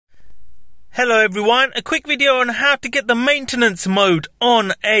Hello everyone, a quick video on how to get the maintenance mode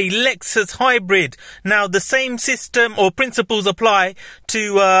on a Lexus Hybrid. Now the same system or principles apply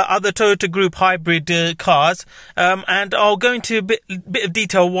to other Toyota Group hybrid cars, and I'll go into a bit of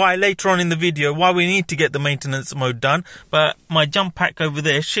detail why later on in the video, why we need to get the maintenance mode done, but my jump pack over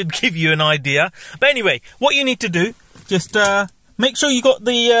there should give you an idea. But anyway, what you need to do, just make sure you got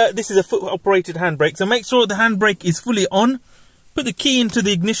the, this is a foot operated handbrake, so make sure the handbrake is fully on. Put the key into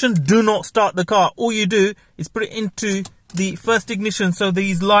the ignition, do not start the car. All you do is put it into the first ignition so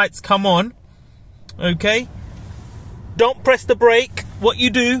these lights come on. Okay? Don't press the brake. What you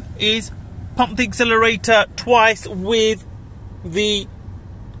do is pump the accelerator twice with the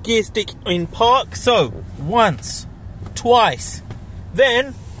gear stick in park. So, once, twice.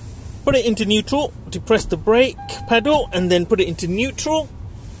 Then, put it into neutral, depress the brake pedal and then put it into neutral.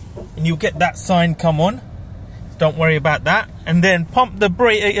 And you'll get that sign come on. Don't worry about that. And then pump the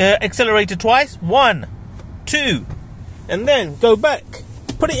brake accelerator twice. 1, 2, and then go back.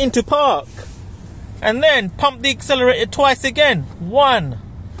 Put it into park. And then pump the accelerator twice again. 1,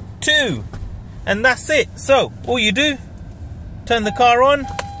 2, and that's it. So all you do, turn the car on,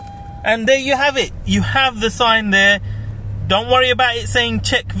 and there you have it. You have the sign there. Don't worry about it saying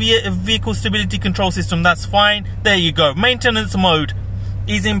check vehicle stability control system. That's fine. There you go. Maintenance mode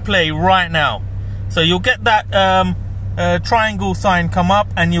is in play right now. So you'll get that triangle sign come up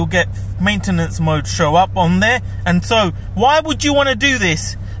and you'll get maintenance mode show up on there. And so why would you want to do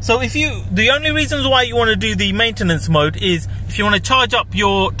this? So the only reasons why you want to do the maintenance mode is if you want to charge up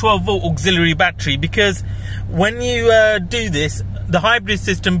your 12-volt auxiliary battery, because when you do this, the hybrid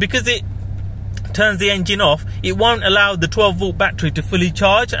system, because it turns the engine off, it won't allow the 12-volt battery to fully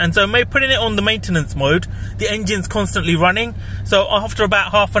charge, and so putting it on the maintenance mode, the engine's constantly running, so after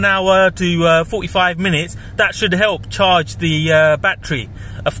about half an hour to 45 minutes, that should help charge the battery.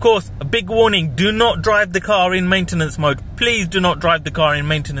 Of course, a big warning, do not drive the car in maintenance mode. Please do not drive the car in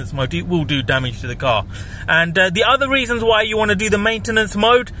maintenance mode. It will do damage to the car. And the other reasons why you want to do the maintenance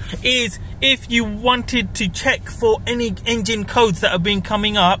mode is if you wanted to check for any engine codes that have been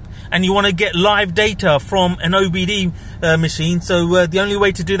coming up and you want to get live data from an OBD machine. So the only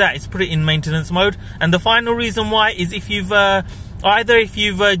way to do that is put it in maintenance mode. And the final reason why is if you've either if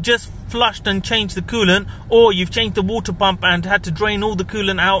you've just flushed and changed the coolant, or you've changed the water pump and had to drain all the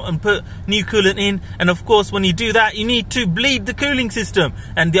coolant out and put new coolant in. And of course, when you do that, you need to bleed the cooling system,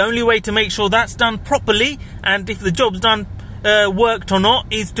 and the only way to make sure that's done properly and if the job's done worked or not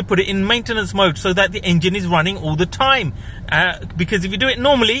is to put it in maintenance mode so that the engine is running all the time, because if you do it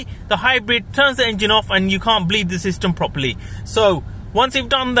normally, the hybrid turns the engine off and you can't bleed the system properly. So once you've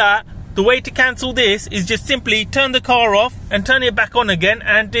done that, the way to cancel this is just simply turn the car off and turn it back on again,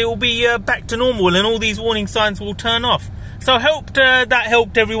 and it will be back to normal and all these warning signs will turn off. So that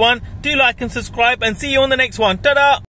helped everyone. Do like and subscribe, and see you on the next one. Ta-da!